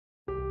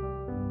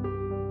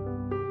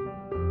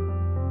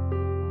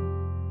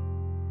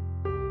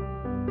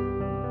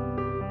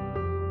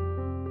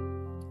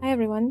Hi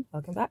everyone,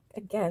 welcome back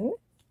again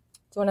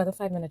to another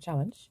 5-minute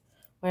challenge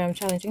where I'm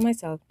challenging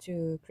myself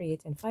to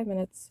create in 5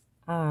 minutes,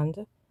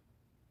 and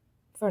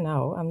for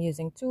now I'm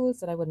using tools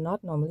that I would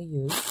not normally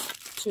use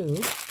to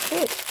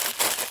create.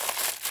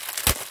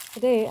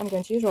 Today I'm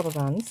going to use rubber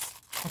bands.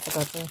 I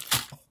forgot to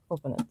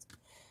open it,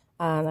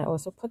 and I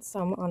also put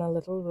some on a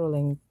little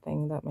rolling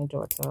thing that my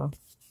daughter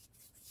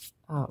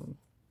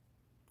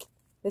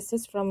this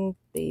is from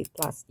the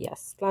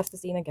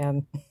plasticine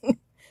again.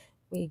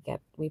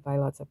 We buy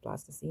lots of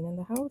plasticine in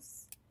the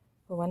house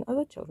for when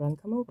other children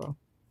come over.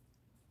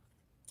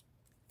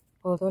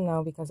 Although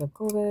now, because of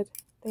COVID,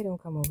 they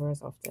don't come over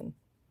as often.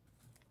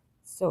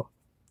 So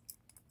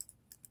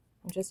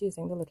I'm just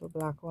using the little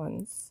black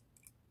ones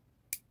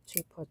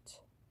to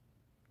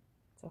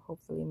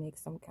hopefully make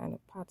some kind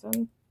of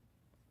pattern.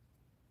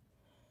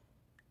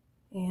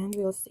 And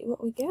we'll see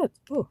what we get.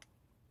 Oh,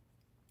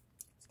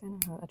 it's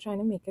kind of hard. I'm trying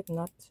to make it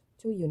not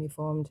too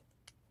uniformed,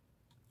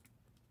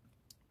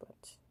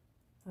 but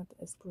that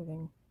is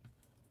proving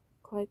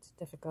quite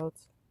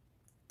difficult.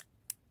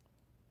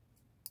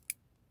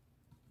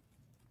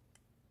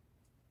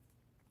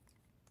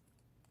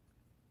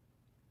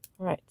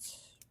 Right,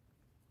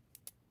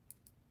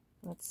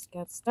 let's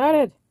get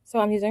started. So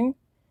I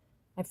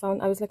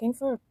was looking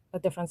for a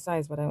different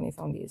size, but I only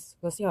found these.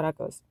 We'll see how that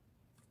goes.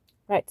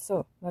 Right,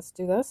 so let's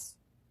do this.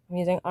 I'm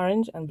using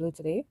orange and blue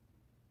today.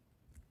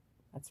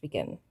 Let's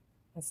begin.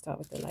 Let's start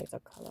with the lighter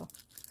color.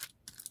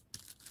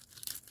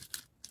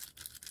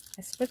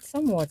 I spritz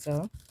some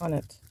water on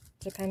it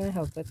to kind of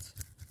help it.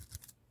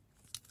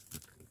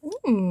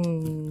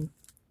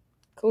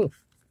 Cool.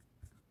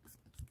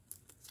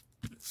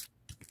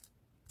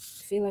 I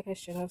feel like I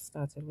should have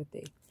started with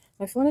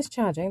my phone is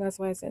charging, that's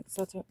why it's at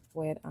such a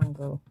weird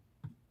angle.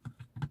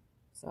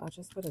 So I'll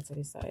just put it to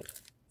the side.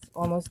 It's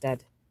almost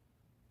dead.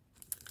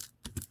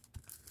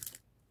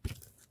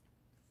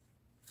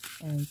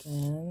 And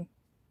then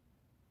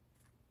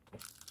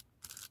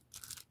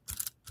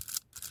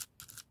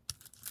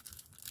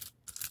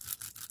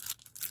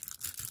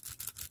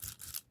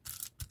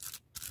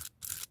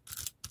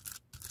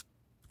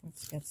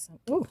let's get some.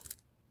 Ooh,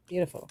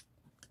 beautiful.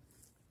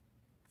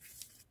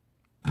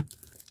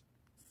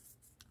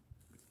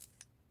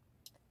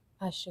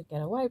 I should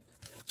get a wipe.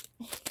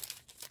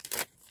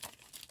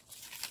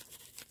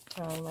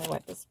 My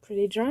wipe is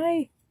pretty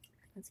dry.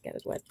 Let's get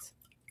it wet.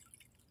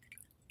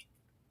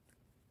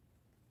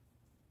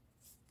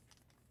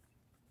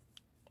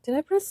 Did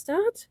I press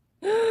start?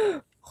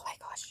 Oh my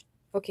gosh.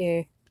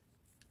 Okay.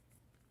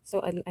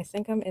 So I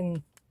think I'm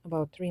in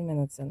about 3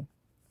 minutes in.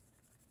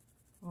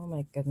 Oh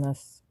my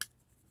goodness.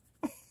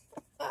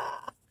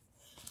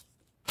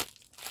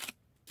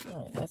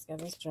 Alright, let's get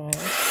this dry.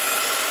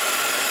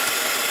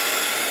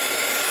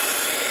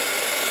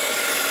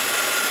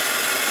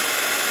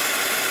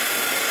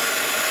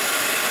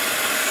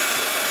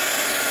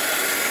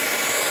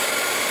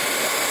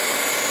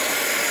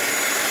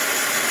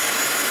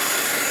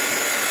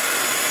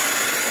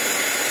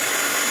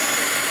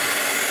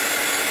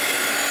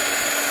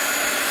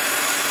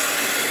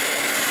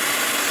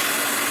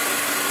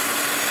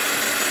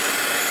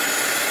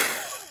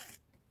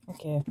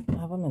 Okay, I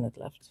have a minute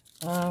left.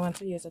 I want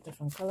to use a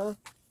different color.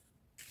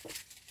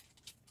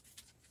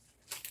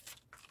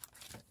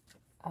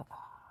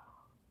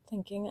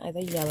 Thinking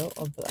either yellow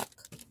or black.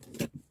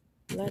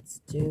 Let's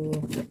do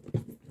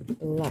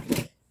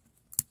black.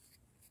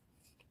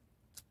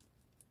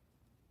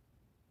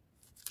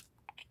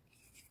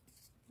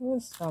 Oh,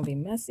 it's gonna be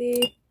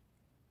messy.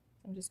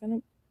 I'm just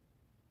gonna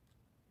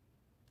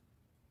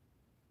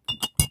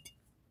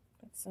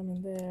put some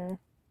in there.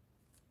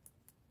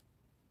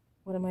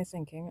 What am I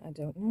thinking? I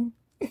don't know.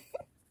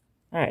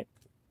 All right.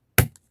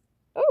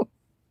 Oh.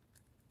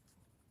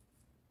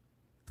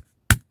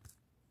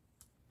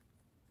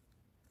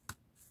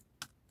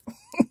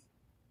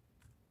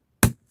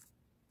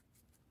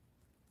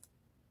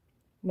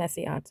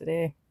 Messy art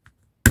today.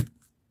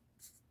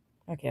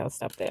 Okay, I'll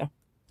stop there.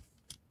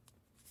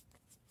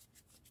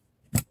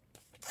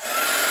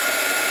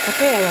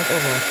 Okay, I went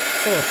over.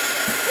 So,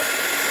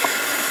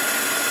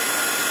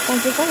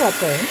 thank you for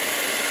watching.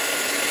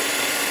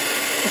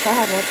 If I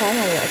have more time,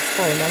 I will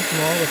experiment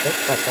more with it,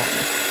 but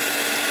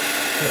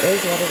it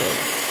is what it is.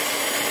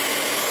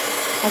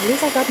 At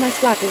least I got my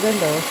splatters in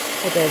though.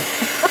 I did.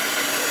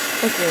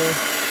 Okay.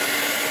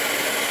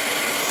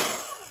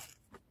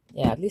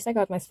 Yeah, at least I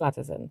got my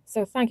splatters in.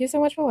 So thank you so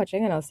much for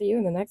watching, and I'll see you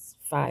in the next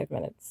 5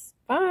 minutes.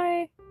 Bye!